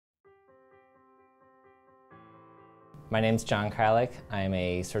My name's John Kiluk. I'm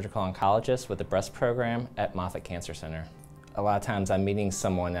a surgical oncologist with the breast program at Moffitt Cancer Center. A lot of times I'm meeting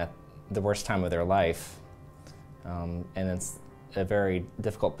someone at the worst time of their life, and it's a very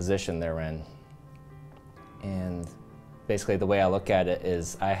difficult position they're in. And basically the way I look at it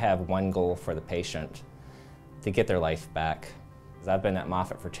is I have one goal for the patient, to get their life back. I've been at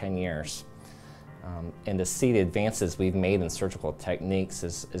Moffitt for 10 years. And to see the advances we've made in surgical techniques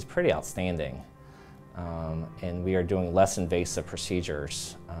is pretty outstanding. And we are doing less invasive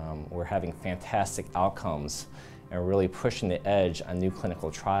procedures. We're having fantastic outcomes and really pushing the edge on new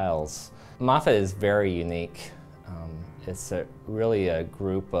clinical trials. Moffitt is very unique. It's really a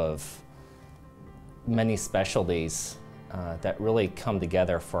group of many specialties that really come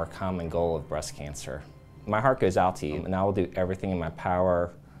together for a common goal of breast cancer. My heart goes out to you, and I will do everything in my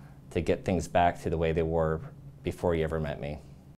power to get things back to the way they were before you ever met me.